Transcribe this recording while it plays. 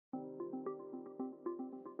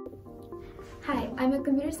Hi, I'm a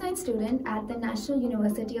computer science student at the National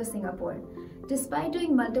University of Singapore. Despite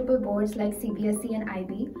doing multiple boards like CBSE and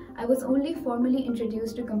IB, I was only formally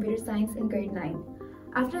introduced to computer science in grade 9.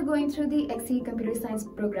 After going through the XSEED computer science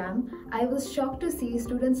program, I was shocked to see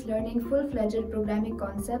students learning full-fledged programming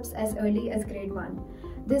concepts as early as grade 1.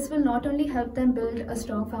 This will not only help them build a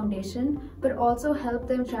strong foundation, but also help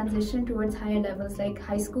them transition towards higher levels like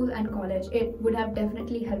high school and college. It would have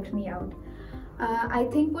definitely helped me out. I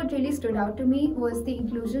think what really stood out to me was the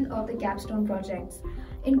inclusion of the Capstone Projects.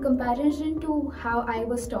 In comparison to how I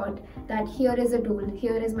was taught that here is a tool,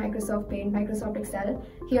 here is Microsoft Paint, Microsoft Excel,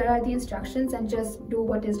 here are the instructions and just do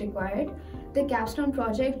what is required, the Capstone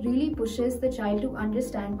Project really pushes the child to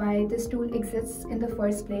understand why this tool exists in the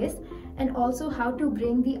first place and also how to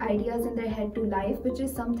bring the ideas in their head to life, which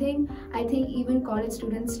is something I think even college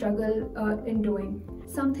students struggle in doing.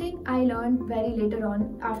 Something I learned very later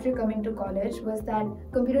on after coming to college was that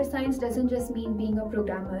computer science doesn't just mean being a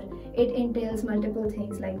programmer. It entails multiple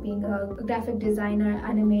things like being a graphic designer,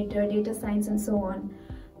 animator, data science, and so on.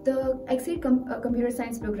 The XSEED computer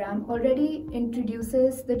science program already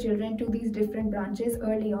introduces the children to these different branches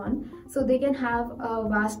early on, so they can have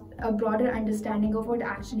a broader understanding of what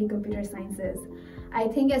actually computer science is. I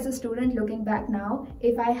think as a student looking back now,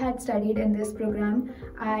 if I had studied in this program,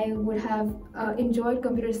 I would have enjoyed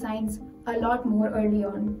computer science a lot more early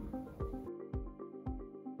on.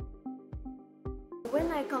 When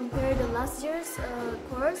I compare the last year's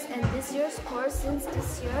course and this year's course, since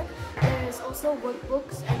this year there is also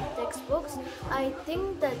workbooks and textbooks, I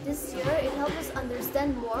think that this year it helps us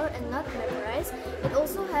understand more and not memorize. It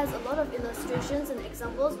also has a lot of illustrations and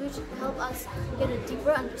examples which help us get a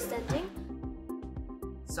deeper understanding.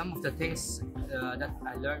 Some of the things that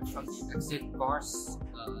I learned from the XSEED course,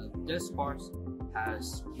 this course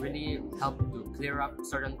has really helped to clear up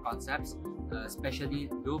certain concepts, especially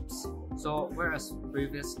loops. So whereas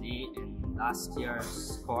previously in last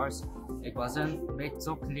year's course, it wasn't made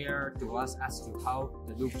so clear to us as to how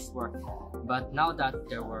the loops work. But now that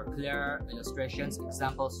there were clear illustrations,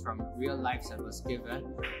 examples from real life that was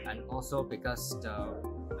given, and also because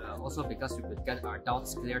we could get our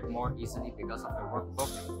doubts cleared more easily because of the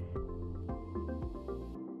workbook,